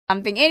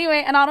something.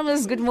 Anyway,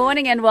 Anonymous, good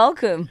morning and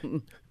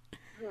welcome.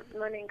 Good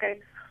morning, guys.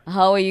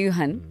 How are you,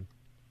 hun?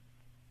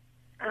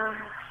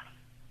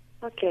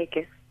 Okay, I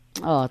guess.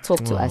 Oh,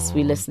 talk to us.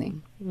 We're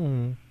listening.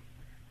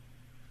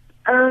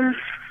 I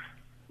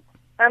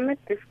met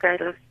this guy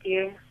last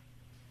year.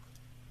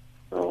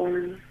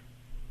 So,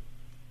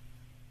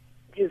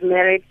 he's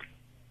married.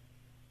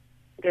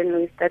 Then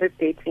we started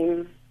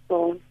dating.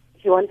 So,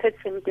 he wanted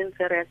something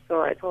serious.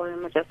 So, I told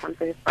him I just want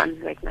to have fun,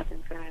 like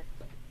nothing serious.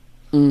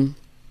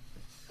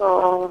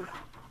 So,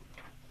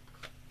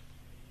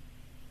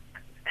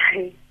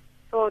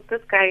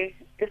 this guy,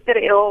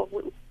 yesterday,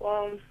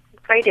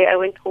 Friday, I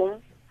went home.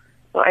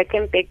 So I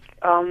came back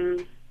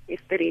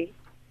yesterday.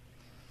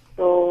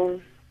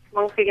 So,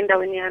 I'm figuring out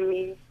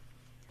when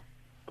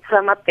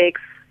from my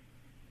bags,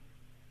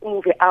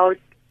 move out,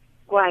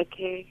 go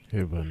okay,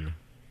 and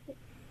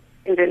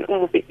then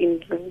move it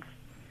in.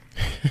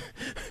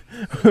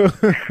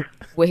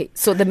 Wait,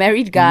 so the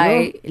married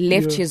guy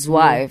left his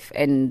wife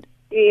and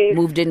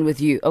moved in with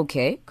you.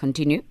 Okay,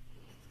 continue.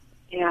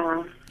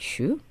 Yeah.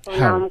 Sure. So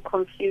now I'm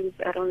confused.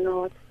 I don't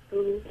know what to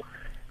do.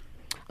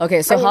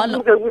 Okay, so how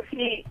long?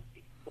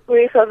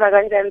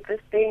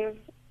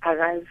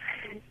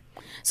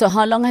 So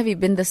how long have you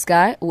been this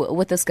guy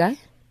with this guy?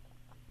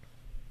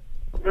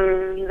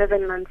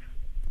 11 months.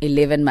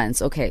 11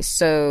 months. Okay,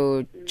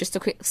 so just a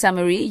quick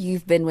summary.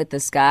 You've been with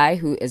this guy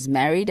who is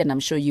married, and I'm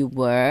sure you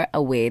were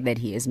aware that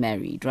he is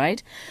married,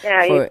 right?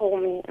 Yeah, he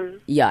told me.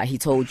 Yeah, he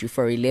told you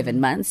for 11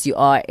 months. You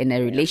are in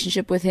a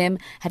relationship with him.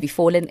 Have you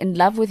fallen in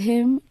love with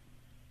him?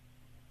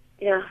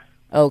 Yeah.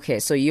 Okay,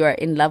 so you are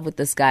in love with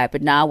this guy.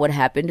 But now what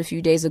happened a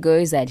few days ago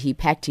is that he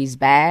packed his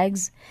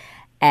bags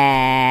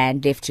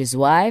and left his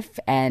wife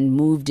and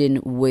moved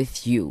in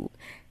with you.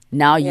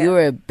 Now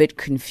you're a bit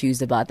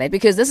confused about that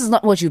because this is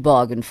not what you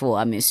bargained for,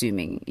 I'm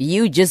assuming.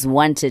 You just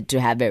wanted to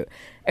have a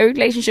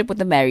relationship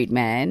with a married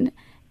man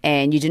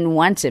and you didn't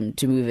want him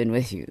to move in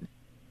with you.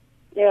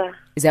 Yeah.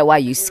 Is that why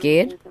you're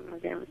scared?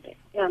 Yeah,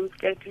 I'm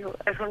scared too.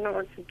 I don't know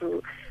what to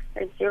do.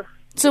 Thank you.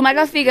 So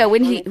Magafiga,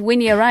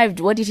 when he arrived,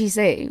 what did he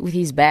say with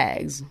his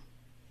bags?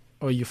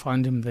 Oh, you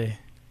found him there.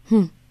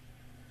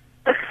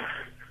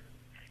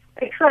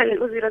 Actually, it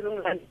was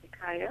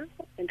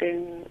and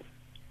then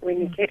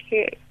when he get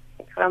here,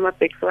 I'm a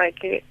big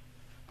swaggy.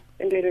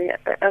 And then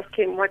I asked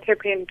him what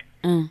happened.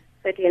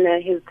 Said,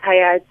 he's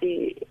tired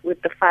with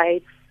the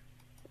fights.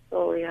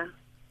 So, yeah.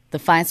 The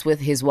fights with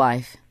his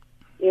wife?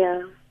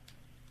 Yeah.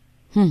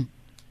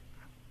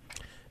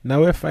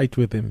 Now I fight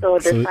with him. So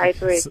the fight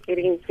was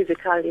getting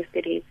physical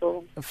yesterday.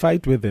 So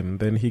fight with him,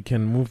 then he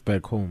can move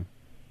back home.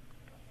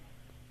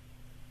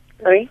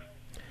 Sorry?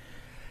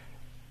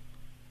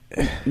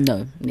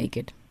 No,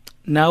 naked.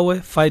 Now we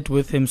fight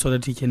with him so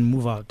that he can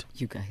move out.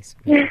 You guys.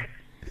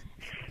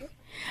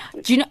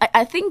 Do you know,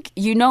 I think,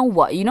 you know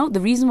what? You know, the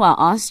reason why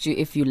I asked you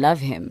if you love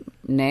him,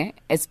 ne?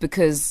 It's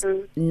because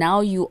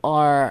now you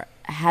are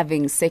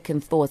having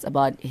second thoughts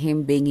about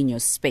him being in your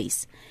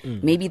space.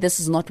 Maybe this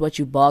is not what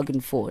you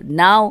bargained for.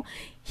 Now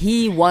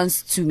he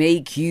wants to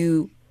make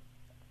you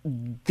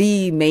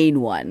the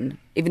main one,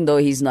 even though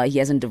he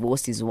hasn't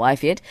divorced his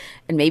wife yet.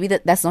 And maybe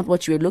that's not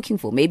what you were looking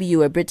for. Maybe you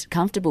were a bit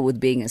comfortable with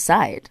being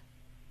aside.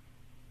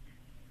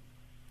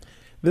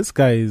 This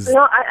guy is...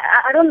 No,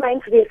 I don't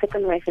mind to be a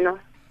second wife, I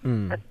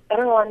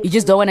don't want... You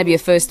just don't want to be a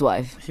first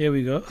wife. Here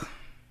we go.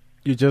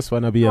 You just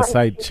want to be a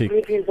side chick.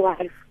 With his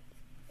wife.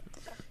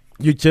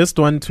 You just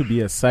want to be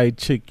a side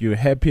chick. You're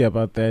happy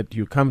about that.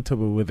 You're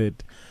comfortable with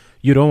it.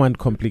 You don't want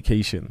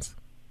complications.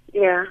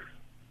 Yeah.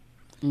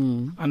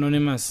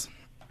 Anonymous.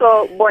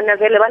 So,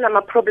 I'm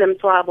a problem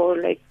to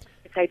like,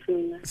 besides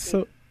me.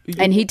 So,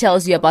 and he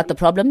tells you about the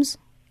problems?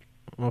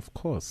 Of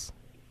course.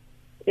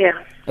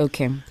 Yeah.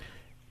 Okay.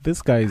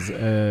 This guy's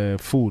a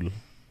fool,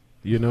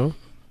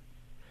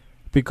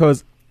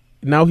 because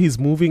now he's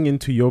moving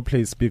into your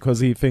place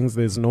because he thinks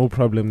there's no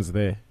problems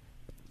there.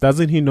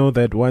 Doesn't he know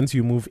that once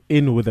you move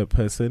in with a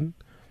person,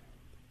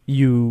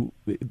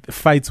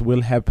 fights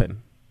will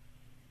happen?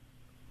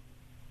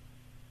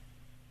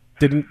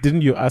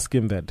 Didn't you ask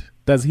him that?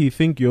 Does he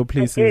think your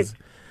place is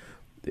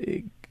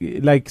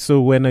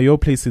so when your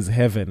place is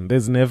heaven,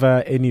 there's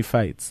never any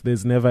fights.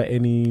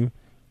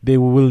 There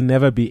will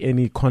never be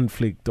any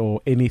conflict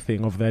or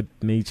anything of that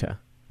nature.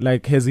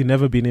 Like, has he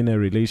never been in a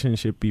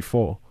relationship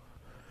before?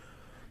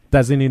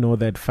 Doesn't he know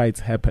that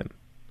fights happen?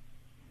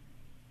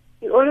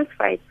 He always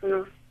fights,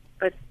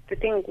 But the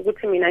thing with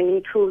him, I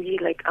need to be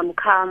like, I'm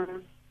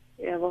calm,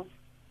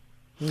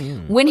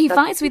 When he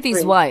fights with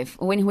his wife,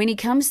 when he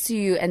comes to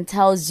you and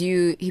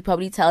he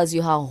probably tells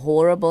you how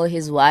horrible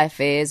his wife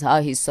is,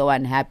 how he's so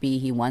unhappy,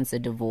 he wants a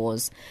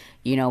divorce,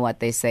 you know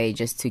what they say,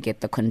 just to get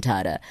the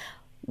contata.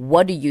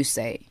 What do you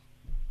say?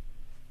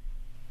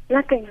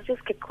 Nothing, I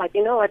just keep quiet.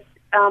 You know what?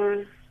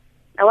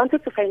 I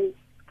wanted to find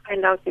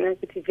out,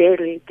 if it's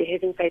very they're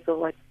having fights or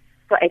what.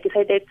 So I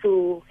decided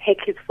to hack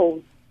his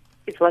phone,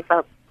 his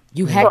WhatsApp.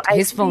 You hacked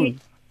his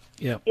phone?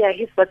 Yeah. Yeah,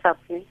 his WhatsApp.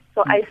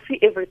 So I see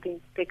everything.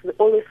 Like, they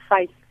always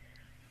fight.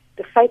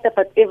 They fight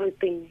about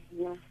everything,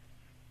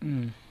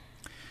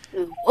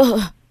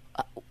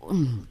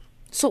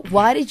 So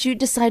why did you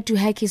decide to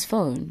hack his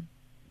phone?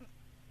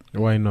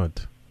 Why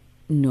not?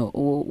 No,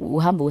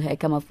 uhambo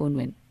hack my phone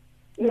when?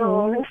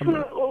 No,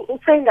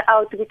 find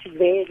out which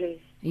vele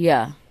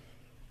Yeah.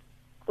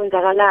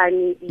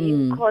 kwenzakalani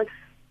because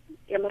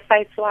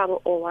yama-fights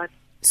wabo or what.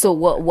 So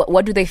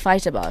what do they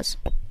fight about?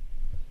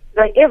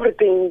 Like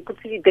everything,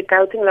 kuthi the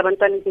guy uthengela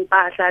abantwana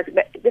izimpahla,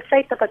 they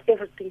fight about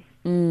everything.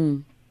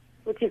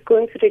 Which is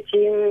going to the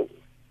gym,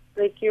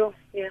 like you,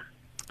 yeah.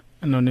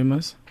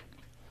 Anonymous,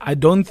 I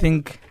don't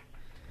think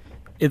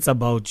it's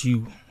about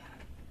you.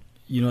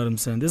 You know what I'm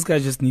saying? This guy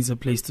just needs a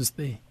place to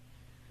stay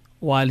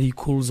while he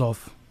cools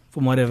off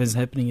from whatever is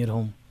happening at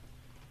home.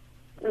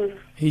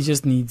 He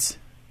just needs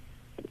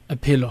a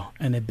pillow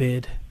and a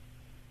bed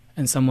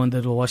and someone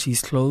that will wash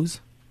his clothes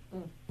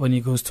when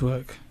he goes to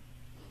work.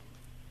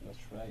 That's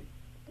right.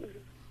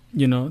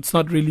 You know, it's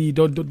not really,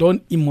 don't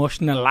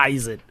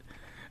emotionalize it.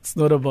 It's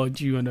not about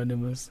you,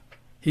 Anonymous.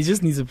 He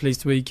just needs a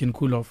place where he can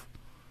cool off.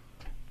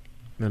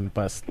 And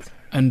bust.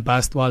 And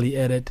bust while he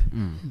at it.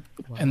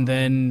 Wow. And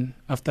then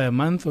after a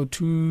month or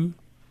two,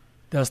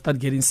 they'll start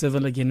getting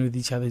civil again with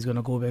each other. He's going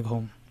to go back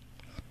home.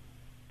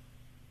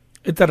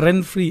 It's a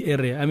rent-free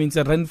area. I mean, it's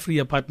a rent-free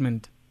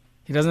apartment.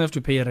 He doesn't have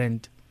to pay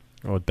rent.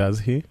 Or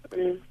does he?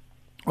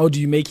 Or do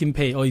you make him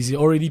pay? Or is he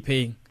already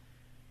paying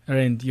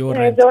rent? Your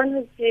rent? The one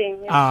who's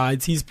paying. Yeah.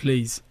 It's his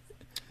place.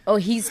 Oh,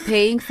 he's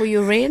paying for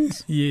your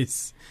rent?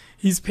 Yes.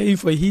 He's paying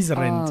for his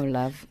rent. Oh,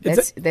 love.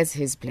 That's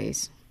his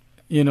place.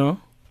 You know?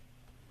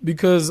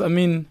 Because, I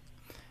mean,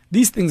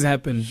 these things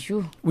happen.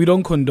 Sure. We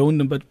don't condone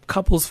them, but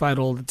couples fight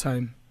all the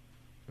time.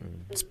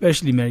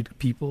 Especially married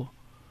people.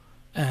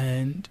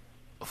 And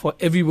for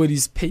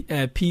everybody's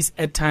peace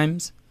at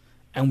times,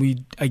 and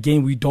we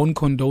don't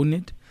condone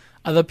it,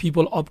 other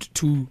people opt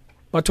to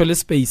battle a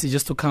space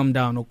just to calm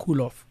down or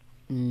cool off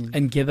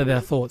and gather their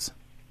thoughts.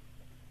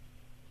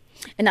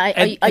 And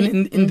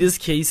in this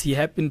case, he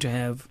happened to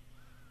have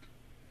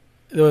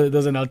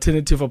there's an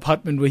alternative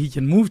apartment where he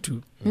can move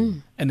to,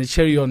 and a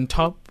cherry on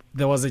top.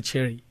 There was a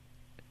cherry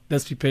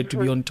that's prepared to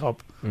be on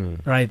top,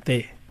 right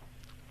there.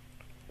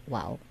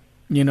 Wow.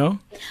 You know?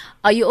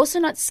 Are you also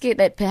not scared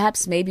that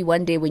perhaps maybe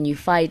one day when you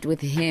fight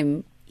with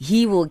him,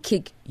 he will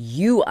kick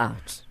you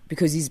out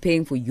because he's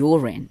paying for your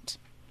rent?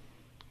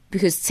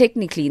 Because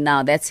technically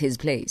now that's his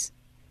place.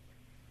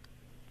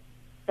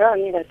 Oh,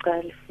 yeah, that's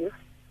right.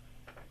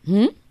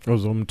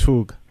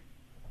 Uzomthuka.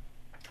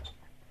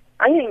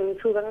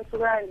 Angingithuka,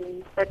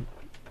 but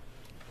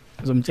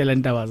Uzomtshela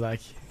indaba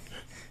zakhe.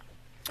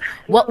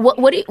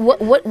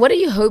 What are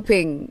you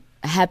hoping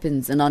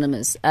happens,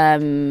 Anonymous?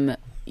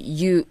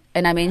 You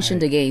and I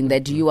mentioned again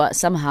that you are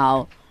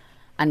somehow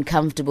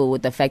uncomfortable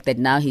with the fact that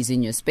now he's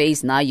in your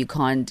space. Now you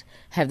can't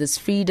have this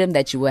freedom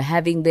that you were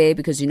having there,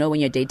 because you know when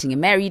you're dating a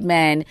married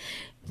man,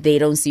 they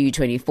don't see you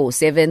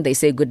 24/7. They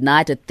say good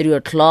night at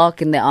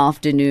 3:00 in the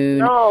afternoon.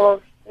 No,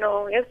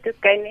 yes, this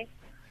guy.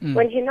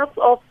 When he knocks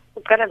off,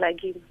 you gotta like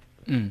him.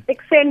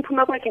 Except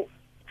Puma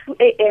 2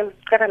 a.m.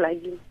 Gotta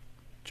like him.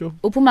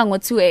 Upuma ngo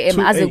 2 a.m.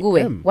 2 aze kuwe.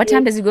 a.m. What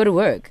time does he go to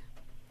work?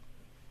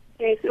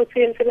 Yes,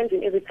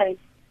 17 every time.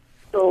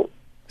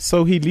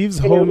 So he leaves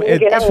home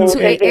at 2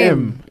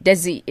 a.m.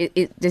 Does he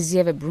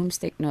have a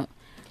broomstick? No.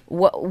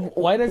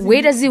 Why does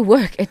where does he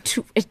work at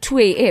 2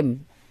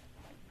 a.m.?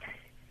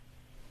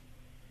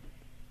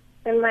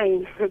 And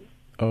mine.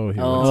 Oh, he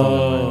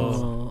works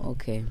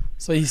okay.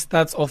 So he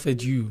starts off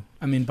at you.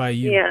 I mean, by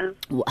you. Yeah.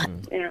 What?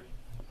 Yeah.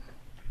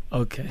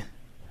 Okay.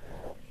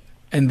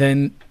 And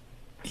then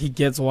he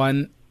gets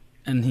one,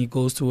 and he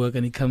goes to work,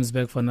 and he comes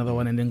back for another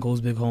one, and then goes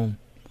back home.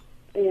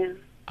 Yeah.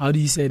 How do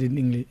you say it in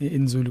English,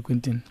 in Zulu,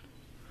 Quentin?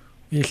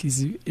 How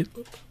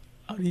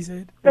do you say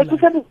it? That's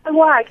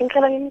why I can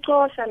tell him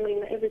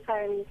every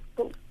time.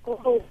 Go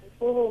home.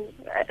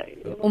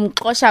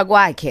 Umxosha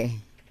kwakhe.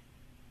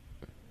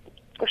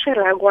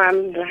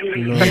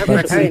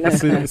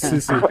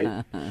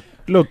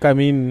 Look, I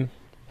mean,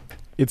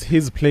 it's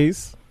his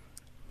place.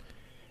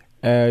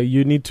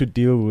 You need to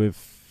deal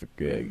with.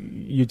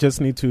 You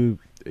need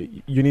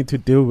to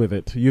deal with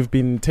it. You've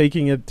been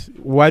taking it.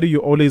 Why do you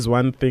always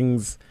want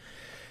things?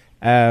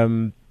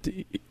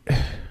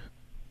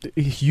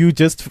 You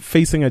just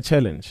facing a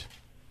challenge,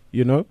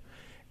 you know,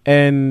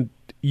 and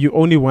you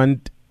only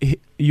want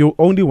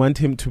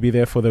him to be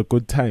there for the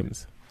good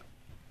times,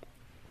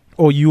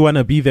 or you want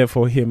to be there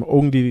for him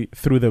only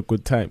through the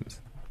good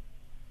times.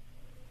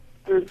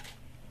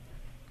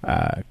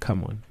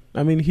 Come on.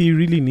 I mean, he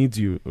really needs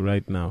you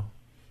right now.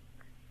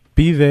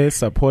 Be there,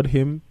 support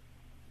him.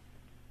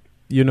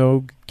 You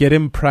know, get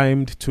him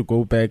primed to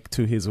go back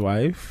to his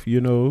wife. You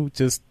know,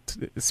 just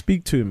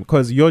speak to him,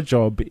 because your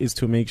job is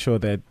to make sure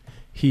that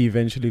he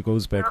eventually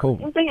goes back home.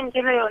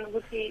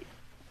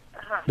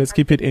 Let's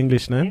keep it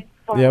English now.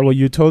 Yeah, well,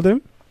 you told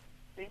him?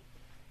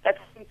 That's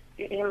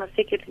he must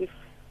take it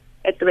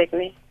at the work.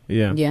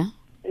 Yeah. Yeah.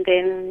 And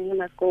then he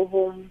must go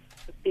home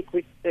to speak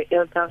with the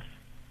elders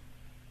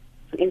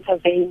to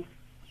intervene.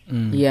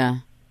 Yeah.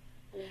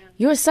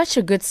 You're such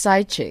a good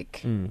side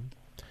chick.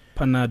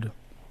 Panado.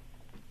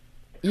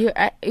 You're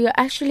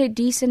actually a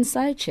decent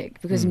side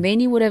chick, because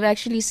many would have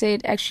actually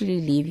said,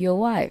 actually leave your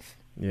wife.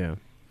 Yeah.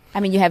 I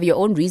mean, you have your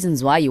own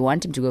reasons why you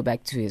want him to go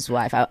back to his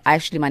wife.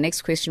 Actually, my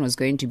next question was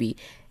going to be,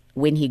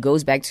 when he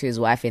goes back to his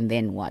wife, and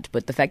then what?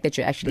 But the fact that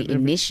you're actually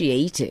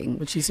initiating.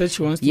 But she said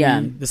she wants to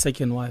be the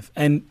second wife.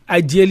 And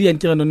ideally,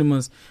 and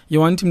Anonymous, you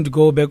want him to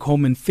go back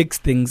home and fix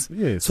things.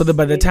 Yes. So that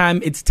by the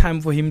time it's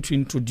time for him to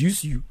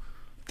introduce you,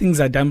 things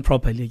are done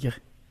properly. Yes.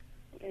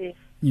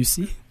 You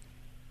see?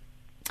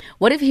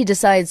 What if he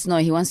decides, no,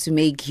 he wants to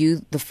make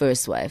you the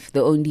first wife,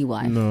 the only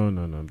wife? No,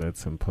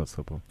 that's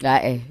impossible.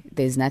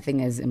 There's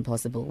nothing as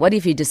impossible. What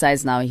if he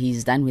decides now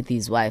he's done with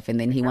his wife, and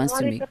then he wants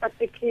to make... About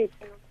the kids,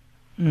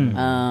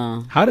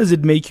 How does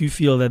it make you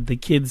feel that the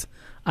kids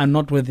are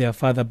not with their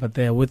father, but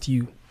they're with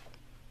you?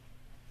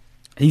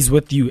 He's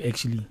with you,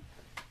 actually.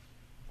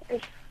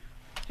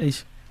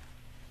 Ish.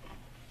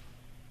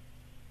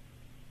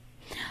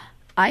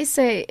 I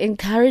say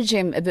encourage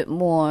him a bit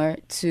more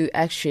to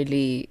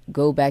actually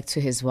go back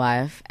to his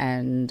wife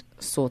and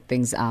sort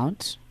things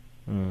out,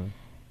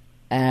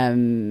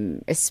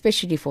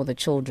 especially for the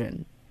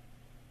children.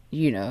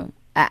 You know,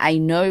 I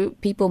know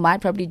people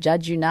might probably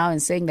judge you now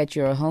and saying that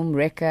you're a home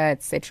wrecker,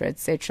 etc.,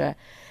 etc.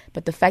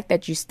 But the fact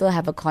that you still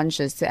have a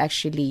conscience to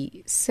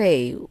actually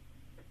say,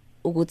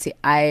 Uguti,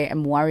 I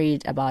am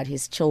worried about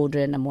his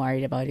children, I'm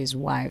worried about his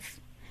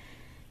wife.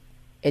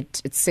 It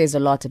says a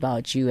lot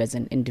about you as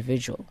an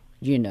individual.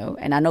 You know,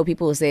 and I know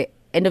people will say,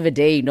 end of the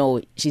day,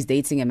 no, she's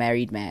dating a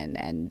married man,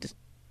 and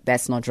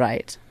that's not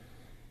right.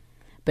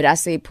 But I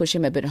say push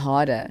him a bit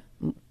harder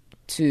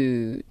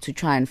to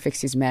try and fix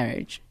his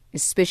marriage,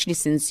 especially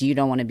since you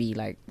don't want to be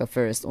like the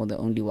first or the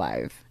only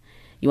wife.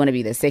 You want to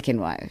be the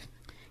second wife,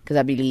 because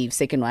I believe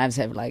second wives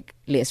have like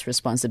less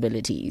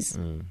responsibilities.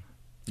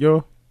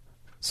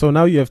 So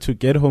now you have to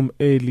get home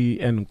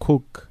early and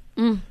cook,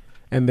 and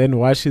then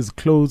wash his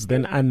clothes,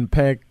 then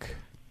unpack.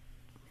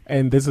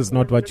 And this is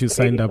not what you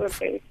signed up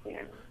for.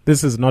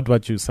 This is not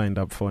what you signed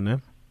up for, no?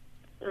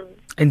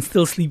 And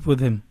still sleep with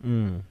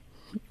him.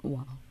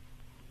 Wow.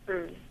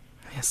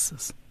 Yes.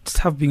 It's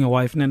tough being a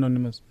wife,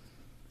 Anonymous.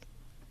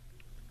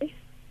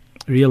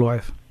 Real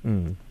wife.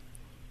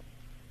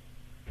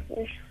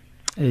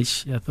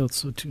 Ish, I thought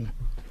so too.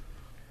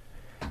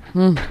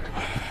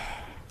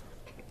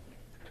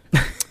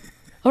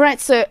 All right,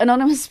 so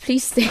Anonymous,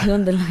 please stay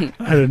on the line.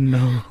 I don't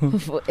know.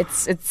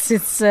 It's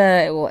is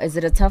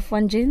it a tough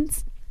one,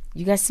 gents?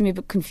 You guys seem a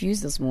bit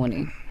confused this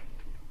morning.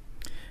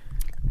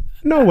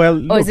 No,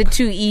 well, or is it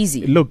too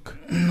easy? Look,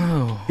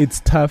 no, it's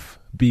tough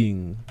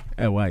being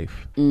a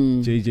wife.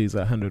 JJ is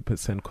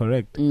 100%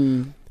 correct.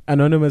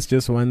 Anonymous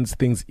just wants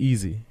things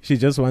easy. She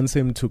just wants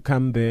him to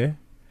come there.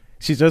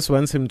 She just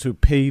wants him to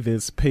pay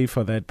this, pay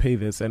for that, pay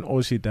this, and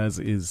all she does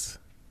is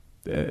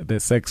the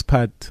sex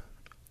part,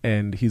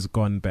 and he's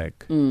gone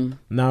back.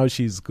 Now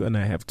she's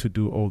gonna have to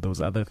do all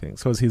those other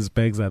things because his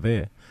bags are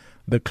there.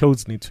 The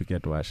clothes need to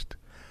get washed.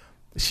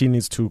 She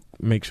needs to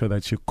make sure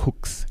that she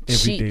cooks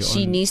every day.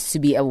 She needs to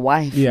be a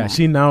wife. Yeah, now.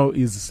 she now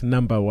is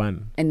number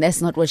one. And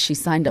that's not what she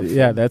signed up for.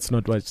 Yeah, that's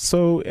not what.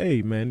 So,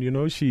 hey, man, you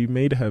know, she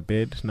made her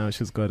bed. Now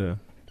she's got to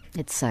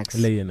it sucks.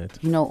 lay in it.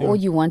 You know, all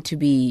you want to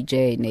be,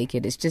 Jay,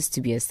 naked, is just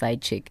to be a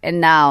side chick.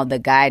 And now the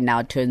guy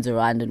now turns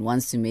around and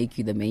wants to make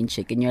you the main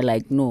chick. And you're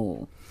like,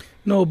 no.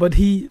 No, but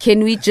he...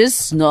 Can we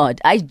just not?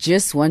 I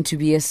just want to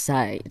be a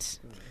side.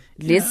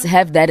 Let's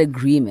have that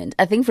agreement.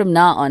 I think from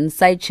now on,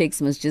 side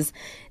chicks must just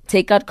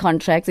take out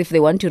contracts if they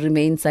want to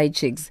remain side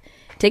chicks.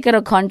 Take out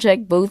a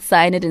contract, both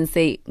sign it and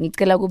say,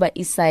 "Ngicela kuba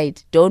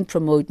iside, don't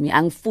promote me.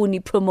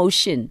 Angifuni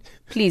promotion,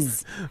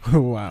 please."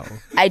 Wow.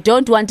 I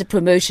don't want a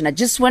promotion. I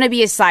just want to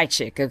be a side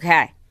chick,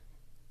 okay?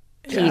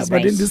 Please,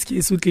 but mate. in this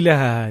case,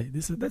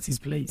 that's his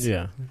place.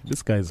 Yeah,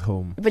 this guy's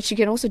home. But she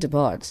can also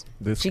depart.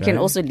 This She guy? can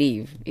also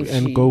leave.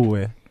 And go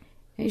where?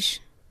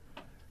 Ish.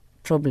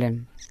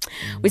 Problem.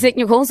 We're taking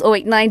your calls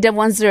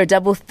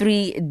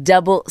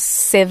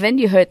 089-110-3377.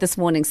 You heard this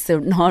morning's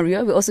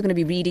scenario. We're also going to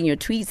be reading your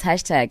tweets.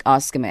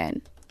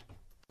 #AskAman.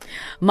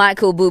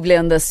 Michael Bublé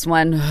on this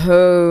one.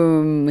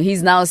 Home.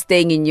 He's now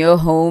staying in your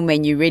home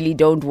and you really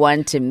don't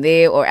want him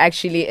there. Or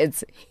actually,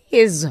 it's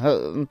his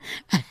home.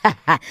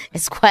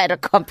 It's quite a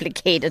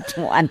complicated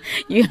one.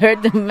 You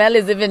heard the Mel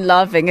is even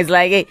laughing. It's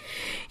like, hey,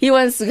 he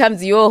wants to come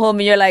to your home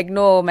and you're like,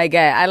 no, my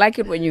guy, I like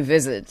it when you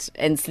visit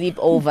and sleep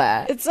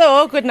over. It's so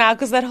awkward now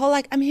because that whole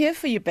like, I'm here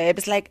for you, babe.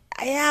 It's like,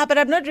 yeah, but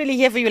I'm not really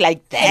here for you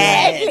like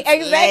that.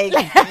 Exactly.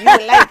 Like,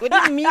 you're like, what do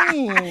you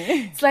mean?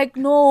 It's like,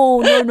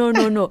 no.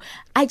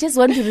 I just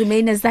want to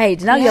remain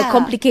aside. Now you're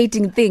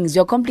complicating things.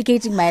 You're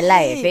complicating my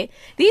life. Eh?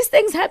 These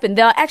things happen.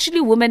 There are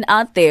actually women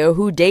out there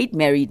who date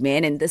married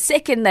men, and the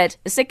second that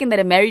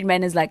a married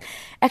man is like,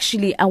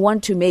 actually, I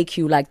want to make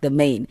you like the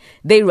main,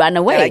 they run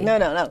away. They're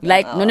like, no.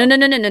 Like, no.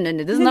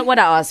 This is not what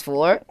I asked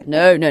for.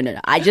 No.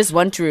 I just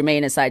want to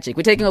remain a side chick.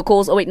 We're taking a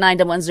calls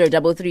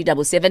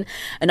 089-110-3377.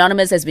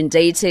 Anonymous has been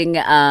dating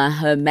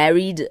her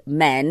married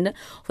man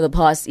for the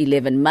past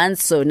 11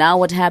 months. So now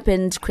what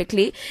happened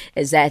quickly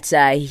is that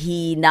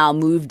he now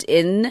moved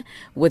in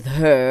with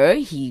her.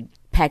 He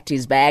packed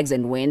his bags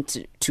and went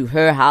to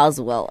her house.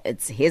 Well,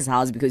 it's his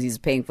house because he's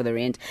paying for the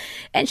rent.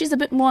 And she's a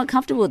bit more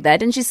uncomfortable with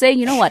that. And she's saying,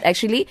 you know what,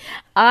 actually,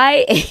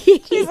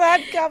 She's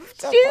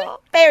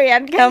uncomfortable. Very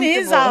uncomfortable. In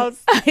his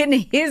house. In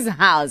his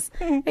house.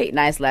 Hey,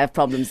 nice life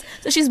problems.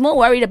 So she's more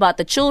worried about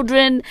the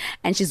children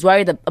and she's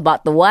worried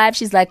about the wife.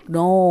 She's like,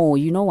 no,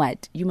 you know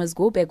what? You must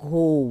go back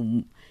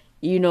home.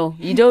 You know,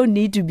 you don't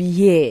need to be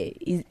here.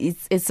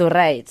 It's all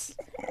right.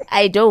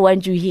 I don't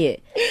want you here.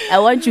 I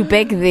want you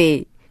back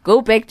there.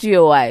 Go back to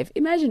your wife.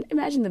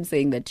 Imagine them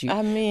saying that to you.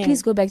 I mean,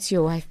 please go back to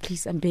your wife.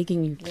 Please, I'm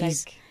begging you.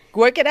 Please. Like,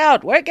 work it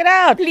out.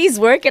 Please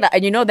work it out.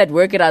 And you know that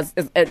work it out,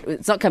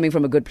 it's not coming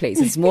from a good place.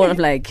 It's more of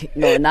like,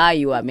 no, now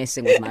you are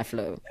messing with my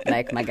flow.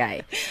 Like my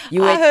guy.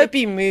 I hope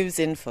he moves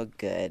in for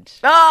good.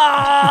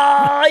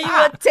 Oh, you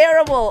are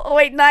terrible.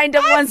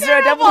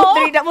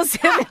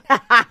 089-110-3377.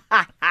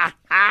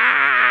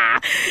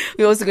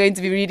 We're also going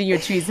to be reading your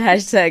tweets.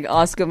 Hashtag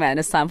Ask a Man.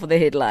 It's time for the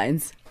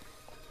headlines.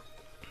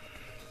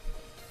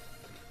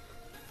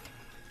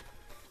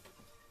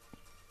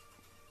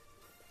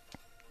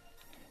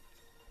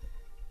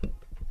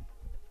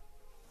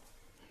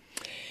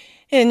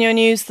 In your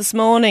news this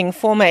morning,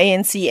 former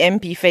ANC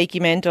MP Fakey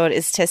Mentor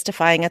is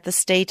testifying at the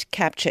state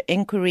capture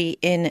inquiry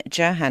in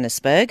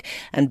Johannesburg,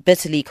 and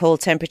bitterly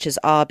cold temperatures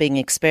are being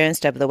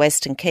experienced over the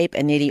Western Cape,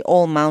 and nearly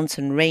all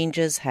mountain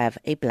ranges have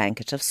a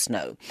blanket of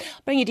snow.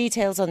 I'll bring you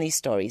details on these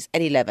stories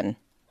at 11.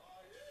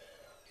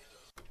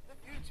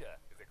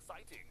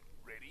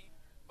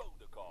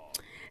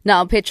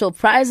 Now, petrol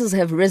prices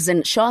have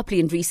risen sharply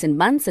in recent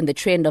months and the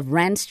trend of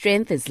rand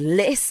strength is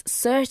less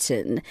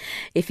certain.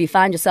 If you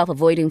find yourself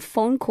avoiding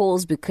phone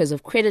calls because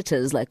of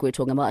creditors, like we were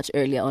talking about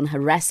earlier on,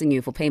 harassing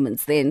you for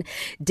payments, then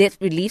debt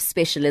relief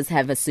specialists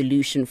have a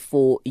solution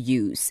for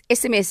you.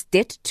 SMS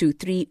debt to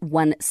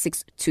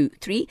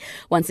 31623.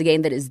 Once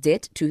again, that is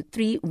debt to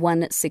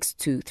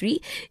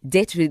 31623.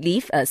 Debt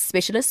relief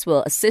specialists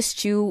will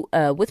assist you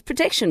with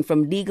protection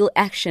from legal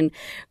action,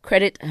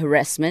 credit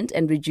harassment,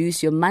 and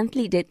reduce your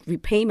monthly debt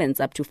repayment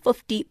up to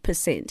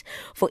 50%.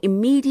 For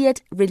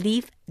immediate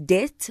relief,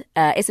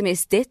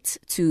 SMS debt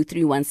to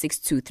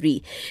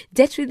 31623.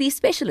 Debt relief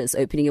specialists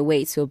opening your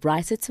way to a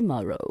brighter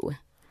tomorrow.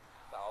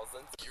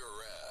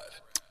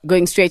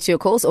 Going straight to your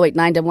calls,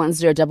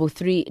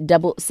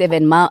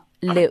 089-110-3377.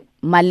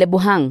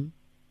 Malebuhang.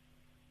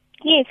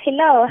 Yes,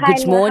 hello. Hi.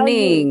 Good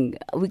morning.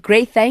 We're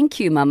great, thank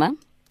you, Mama.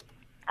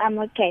 I'm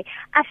okay.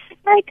 I feel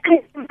like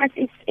Christmas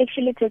is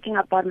actually talking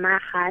about my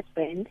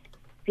husband.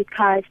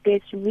 Because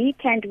this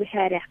weekend we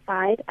had a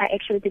fight. I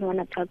actually didn't want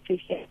to talk to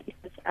him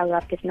because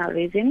of personal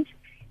reasons.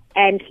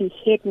 And he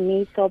hit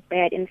me so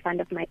bad in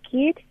front of my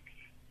kid.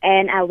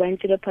 And I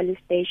went to the police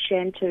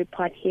station to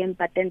report him.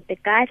 But then the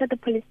guys at the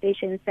police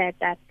station said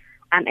that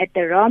I'm at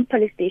the wrong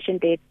police station.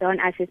 They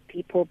don't assist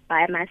people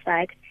by my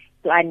side.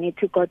 So I need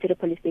to go to the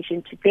police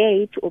station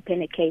today to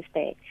open a case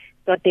there.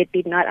 So they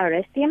did not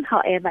arrest him.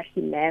 However,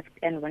 he left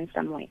and went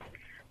somewhere.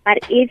 But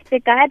if the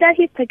guy that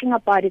he's talking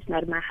about is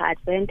not my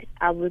husband,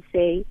 I would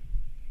say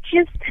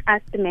just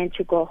ask the man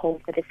to go home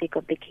for the sake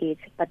of the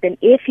kids. But then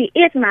if he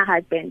is my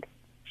husband,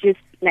 just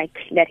let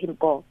him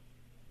go.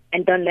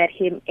 And don't let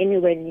him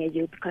anywhere near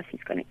you because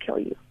he's going to kill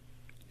you.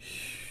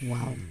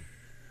 Wow.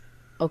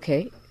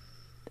 Okay.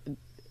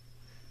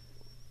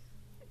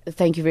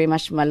 Thank you very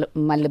much,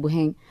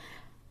 Malebuheng.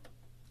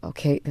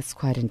 Okay, that's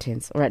quite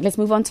intense. All right, let's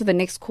move on to the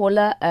next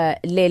caller.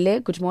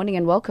 Lele, good morning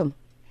and welcome.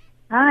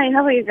 Hi,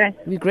 how are you guys?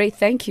 We're great,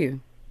 thank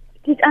you.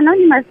 Did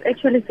Anonymous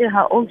actually say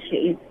how old she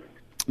is?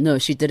 No,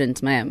 she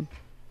didn't, ma'am.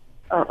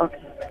 Oh, okay.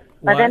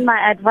 But then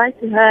my advice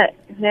to her,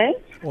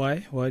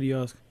 Why? Why do you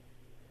ask?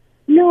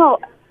 No,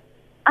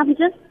 I'm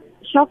just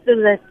shocked at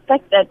the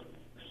fact that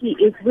she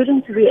is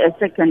willing to be a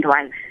second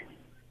wife.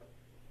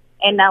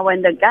 And now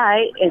when the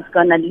guy is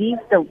going to leave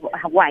the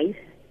wife,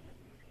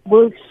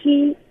 will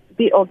she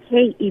be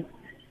okay if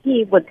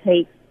he would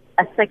take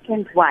a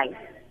second wife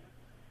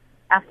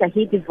after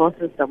he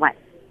divorces the wife?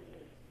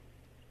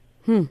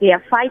 They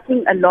are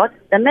fighting a lot.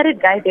 The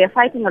married guy, they are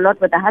fighting a lot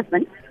with the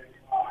husband.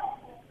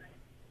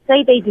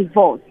 Say they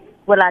divorce.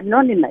 Will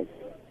Anonymous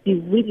be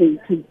willing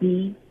to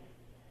be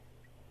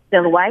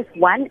the wife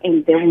one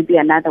and there will be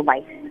another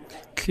wife?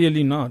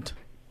 Clearly not.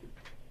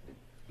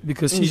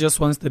 Because she just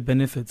wants the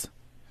benefits.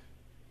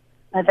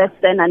 That's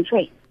then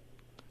unfair.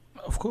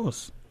 Of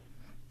course.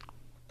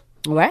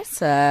 All right,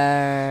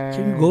 sir.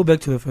 Can you go back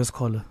to the first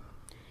caller?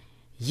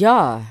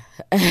 Yeah.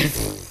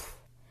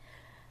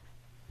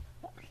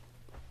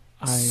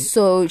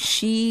 So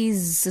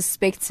she's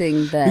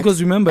suspecting that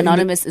because remember,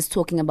 Anonymous is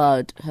talking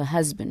about her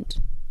husband.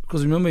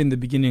 Because remember in the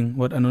beginning,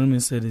 what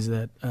Anonymous said is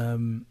that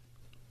the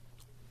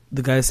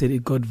guy said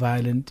it got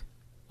violent,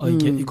 or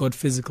it got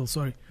physical,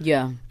 sorry.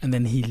 Yeah. And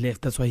then he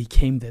left. That's why he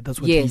came there.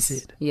 That's what he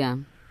said. Yeah.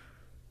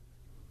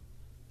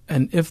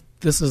 And if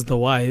this is the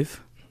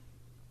wife,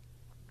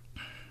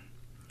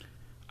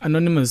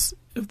 Anonymous,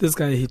 if this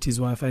guy hit his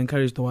wife, I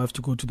encourage the wife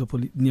to go to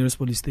the nearest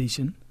police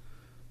station,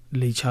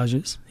 lay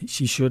charges.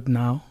 She should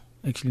now,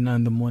 actually now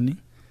in the morning.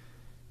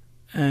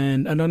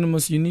 And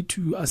Anonymous, you need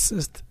to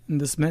assist in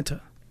this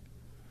matter.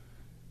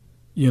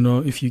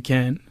 if you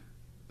can,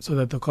 so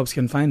that the cops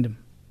can find him.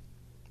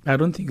 I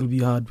don't think it'll be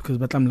hard because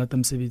Batlam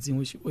Latam Sevitsi,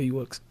 where he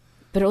works.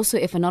 But also,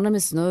 if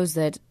Anonymous knows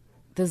that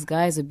this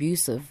guy is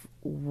abusive,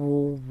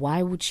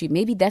 why would she?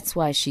 Maybe that's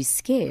why she's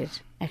scared,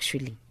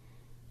 actually.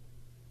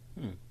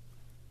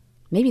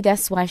 Maybe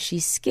that's why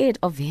she's scared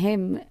of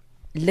him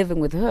living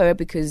with her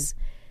because,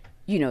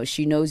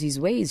 she knows his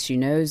ways. She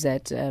knows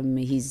that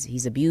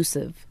he's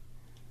abusive.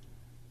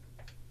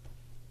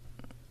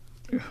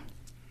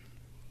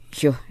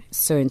 Phew,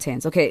 so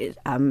intense. Okay,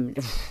 I don't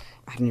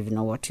even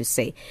know what to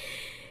say.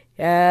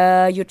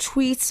 Your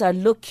tweets are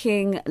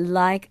looking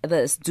like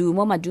this.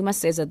 Maduma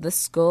says that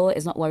this girl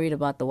is not worried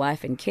about the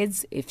wife and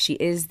kids. If she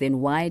is,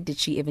 then why did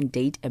she even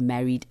date a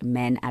married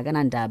man?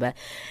 Aganandaba.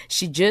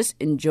 She just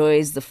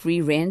enjoys the free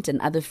rent and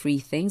other free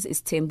things.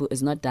 Istembu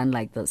is not done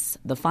like this.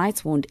 The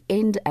fights won't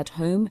end at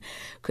home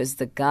because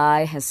the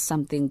guy has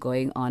something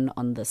going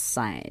on the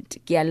side.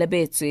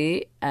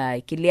 Kiliabetwe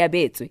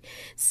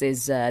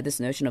says this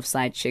notion of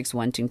side chicks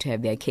wanting to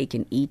have their cake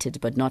and eat it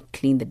but not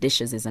clean the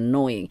dishes is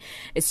annoying.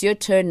 It's your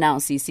turn now,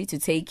 Cece, to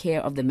take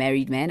care of the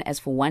married man. As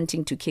for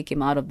wanting to kick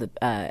him out of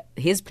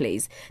his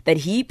place that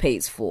he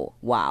pays for,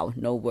 wow,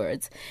 no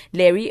words.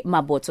 Larry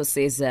Maboto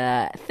says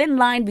thin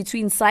line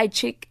between side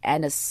chick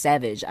and a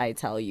savage, I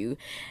tell you.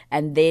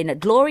 And then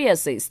Gloria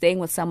says staying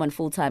with someone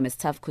full time is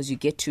tough because you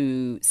get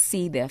to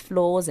see their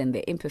flaws and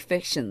their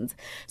imperfections.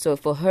 So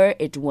for her,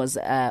 it was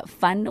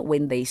fun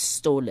when they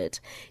stole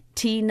it.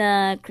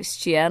 Tina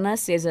Christiana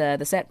says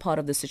the sad part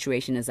of the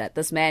situation is that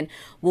this man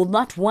will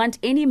not want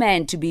any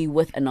man to be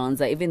with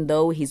Ananza, even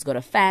though he's got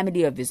a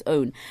family of his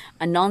own.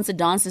 Ananza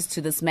dances to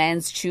this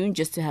man's tune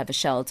just to have a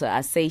shelter. I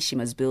say she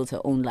must build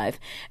her own life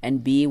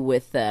and be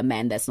with a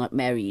man that's not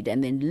married.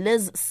 And then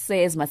Liz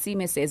says,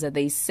 Masime says that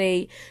they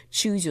say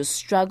choose your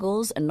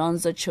struggles.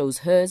 Ananza chose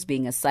hers,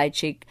 being a side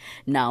chick.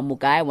 Now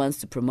Mugai wants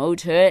to promote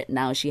her.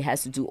 Now she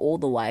has to do all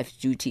the wife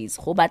duties.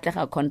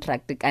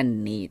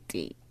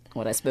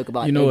 What I spoke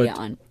about earlier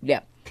on. Yeah.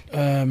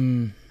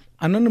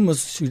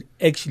 Anonymous should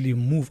actually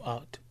move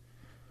out.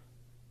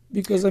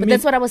 Because but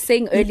that's what I was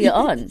saying earlier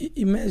on.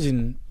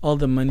 Imagine all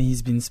the money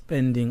he's been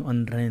spending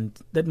on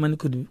rent. That money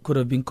could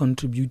have been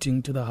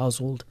contributing to the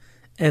household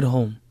at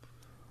home.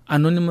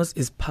 Anonymous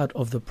is part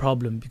of the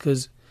problem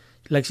because,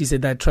 like she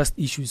said, there are trust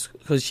issues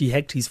because she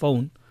hacked his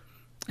phone.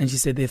 And she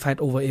said they fight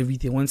over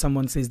everything. When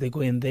someone says they go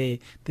in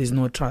there's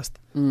no trust.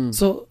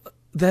 So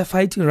they're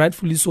fighting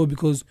rightfully so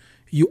because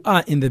you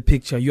are in the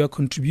picture. You are a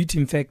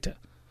contributing factor.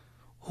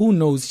 Who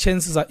knows?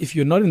 Chances are, if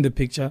you're not in the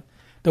picture,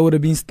 they would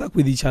have been stuck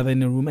with each other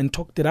in a room and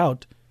talked it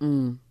out.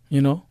 Who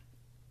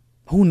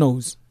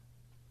knows?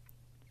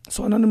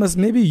 So, Anonymous,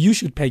 maybe you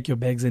should pack your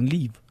bags and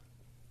leave.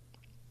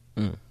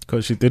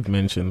 Because she did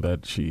mention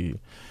that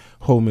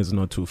home is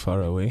not too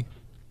far away.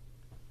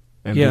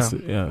 And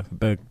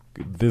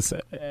this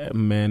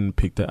man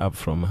picked her up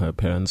from her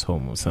parents'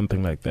 home or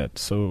something like that.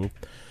 So,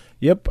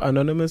 yep,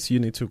 Anonymous, you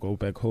need to go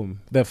back home.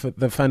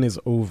 The fun is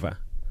over,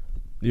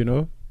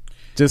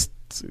 Just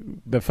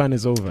the fun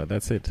is over.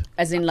 That's it.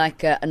 As in,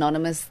 like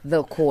Anonymous,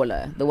 the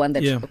caller, the one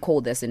that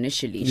called us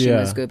initially. She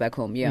must go back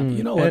home. Yeah.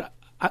 You know what?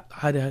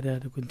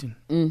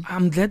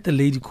 I'm glad the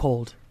lady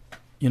called.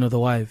 The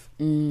wife,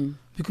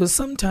 because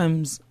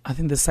sometimes I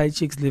think the side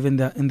chicks live in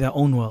their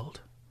own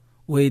world,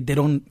 where they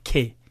don't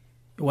care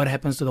what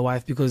happens to the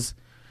wife because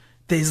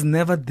there's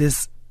never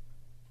this.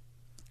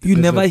 There's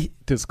never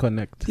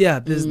disconnect. Yeah,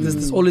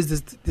 there's always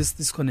this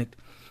disconnect.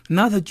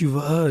 Now that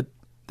you've heard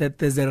that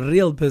there's a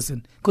real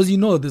person, because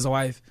there's a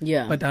wife.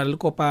 Yeah. But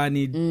But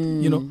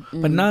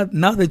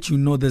now that you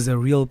know there's a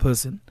real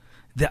person,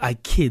 there are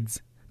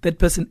kids. That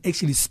person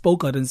actually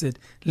spoke out and said,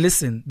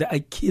 "Listen, there are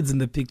kids in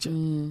the picture.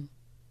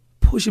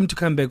 Push him to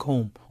come back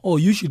home, or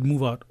you should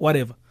move out.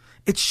 Whatever."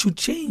 It should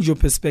change your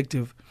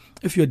perspective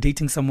if you're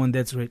dating someone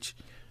that's rich.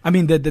 I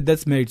mean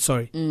that's married.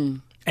 Sorry.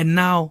 And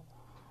now,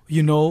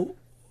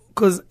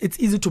 because it's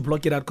easy to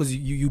block it out because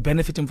you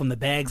benefiting from the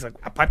bags, like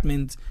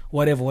apartments,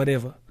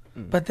 whatever.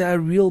 But there are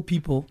real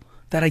people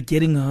that are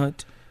getting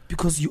hurt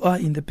because you are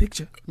in the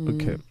picture.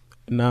 Okay.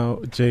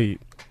 Now, Jay,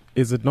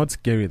 is it not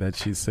scary that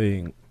she's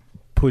saying,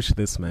 push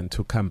this man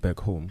to come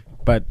back home?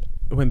 But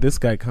when this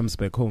guy comes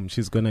back home,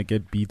 she's going to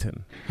get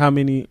beaten. How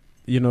many,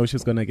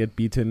 she's going to get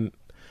beaten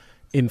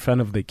in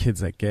front of the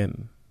kids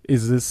again?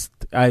 Is this,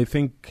 I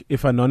think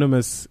if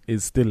Anonymous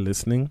is still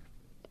listening,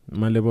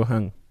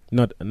 Malebohang,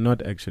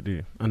 not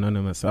actually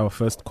Anonymous, our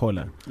first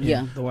caller.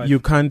 Yeah.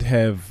 You can't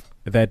have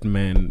that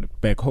man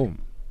back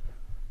home.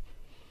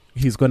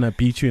 He's going to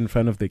beat you in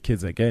front of the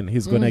kids again.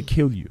 He's going to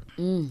kill you.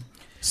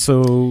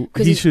 So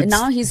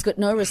now he's got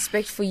no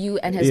respect for you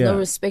and has no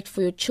respect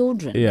for your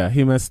children. Yeah,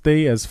 he must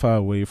stay as far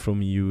away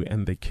from you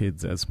and the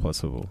kids as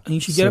possible. And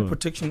you should get a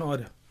protection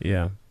order.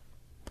 Yeah.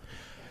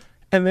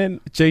 And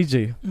then,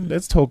 JJ,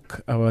 let's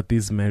talk about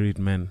these married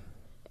men.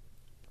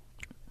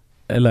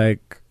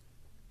 Like,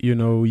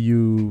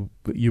 you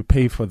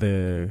pay for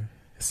the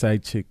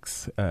side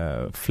chick's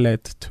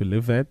flat to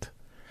live at,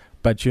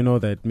 but you know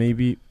that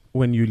maybe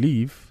when you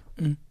leave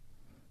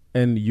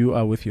and you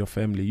are with your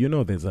family,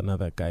 there's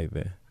another guy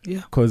there.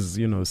 Yeah. Because,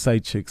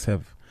 side chicks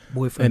have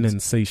Boyfriends. an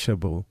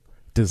insatiable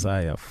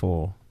desire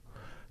for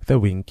the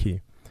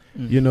winky.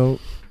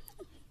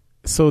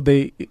 So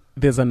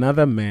there's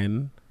another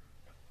man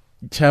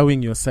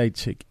chowing your side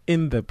chick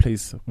in the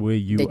place where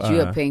you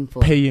are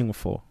paying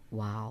for.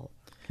 Wow.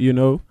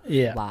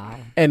 Yeah. Wow.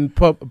 And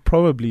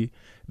probably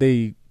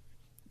they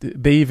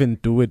even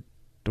do it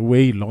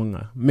way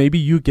longer. Maybe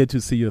you get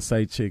to see your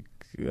side chick,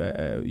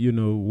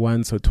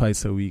 once or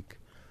twice a week.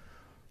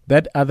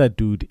 That other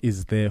dude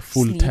is there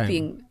full time.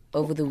 Sleeping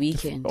over the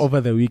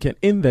weekend.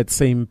 In that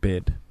same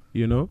bed,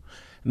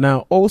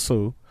 Now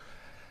also,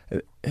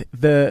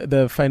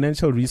 the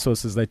financial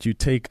resources that you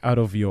take out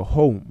of your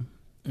home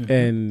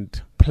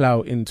and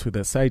plow into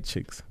the side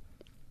chicks,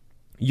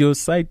 your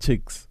side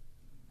chicks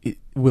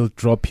will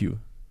drop you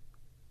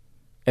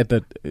at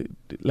the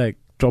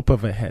drop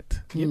of a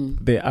hat.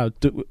 They are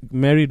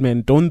married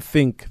men. Don't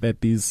think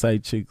that these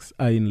side chicks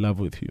are in love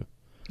with you.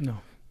 No,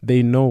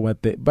 they know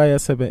what they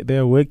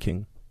are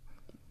working.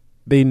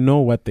 They know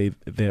what they're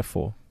there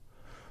for.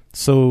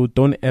 So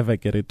don't ever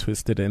get it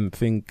twisted and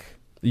think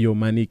your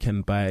money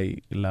can buy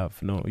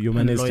love. No, your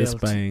money is just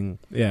buying.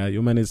 Yeah,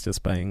 your money is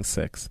just buying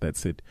sex.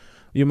 That's it.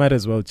 You might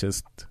as well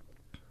just.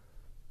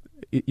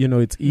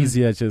 It's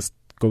easier just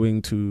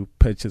going to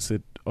purchase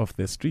it off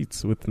the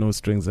streets with no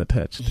strings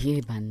attached.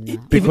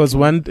 Because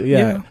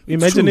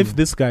imagine if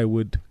this guy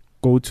would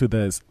go to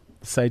the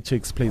side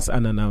chick's place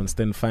unannounced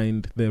and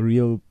find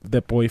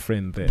the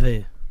boyfriend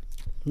there.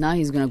 Now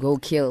he's gonna go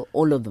kill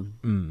all of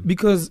them.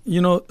 Because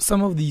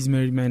some of these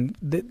married men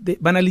they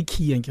banally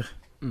key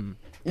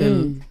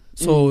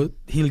so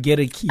he'll get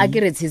a key. I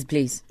get it's his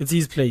place. It's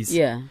his place.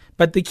 Yeah.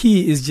 But the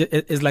key is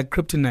like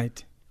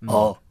kryptonite.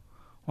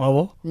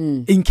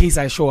 In case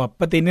I show up,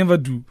 but they never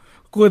do.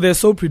 Because they're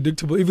so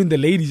predictable. Even the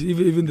ladies,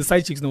 even the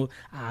side chicks know.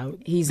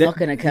 He's not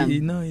gonna come.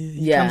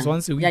 He comes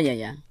once a week.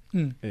 Yeah.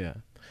 Yeah.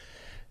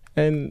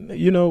 And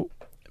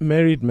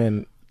married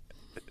men,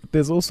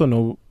 there's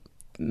also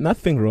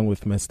nothing wrong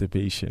with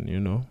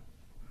masturbation.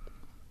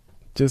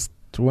 Just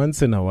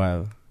once in a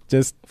while,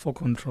 just for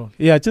control.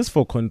 Yeah, just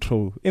for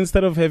control.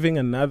 Instead of having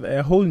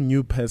a whole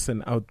new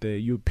person out there,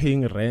 you're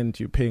paying rent,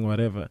 you're paying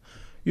whatever.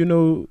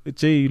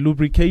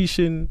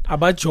 Lubrication.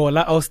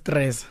 Abajola or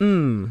stress.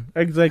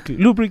 Exactly.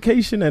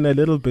 Lubrication and a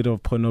little bit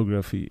of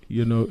pornography.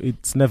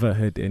 It's never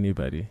hurt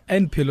anybody.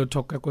 And pillow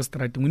talk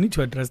we need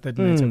to address that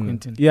matter,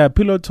 Quentin. Yeah,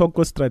 pillow talk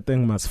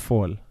must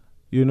fall.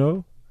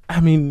 I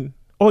mean,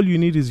 all you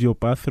need is your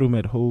bathroom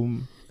at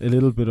home, a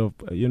little bit of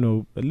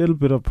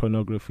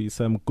pornography,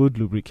 some good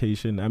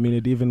lubrication. I mean,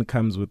 it even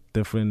comes with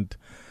different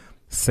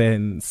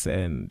scents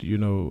and,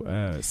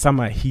 some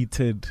are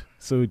heated.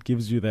 So it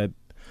gives you that,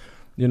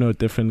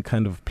 different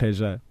kind of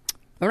pleasure.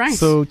 All right.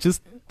 So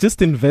just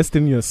invest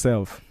in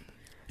yourself.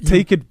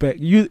 Take it back.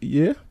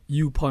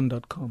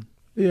 Youpon.com.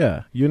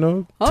 Yeah,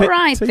 All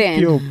right,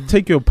 then.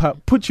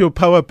 Put your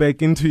power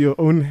back into your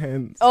own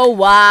hands. Oh,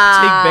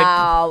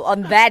 wow.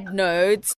 On that note.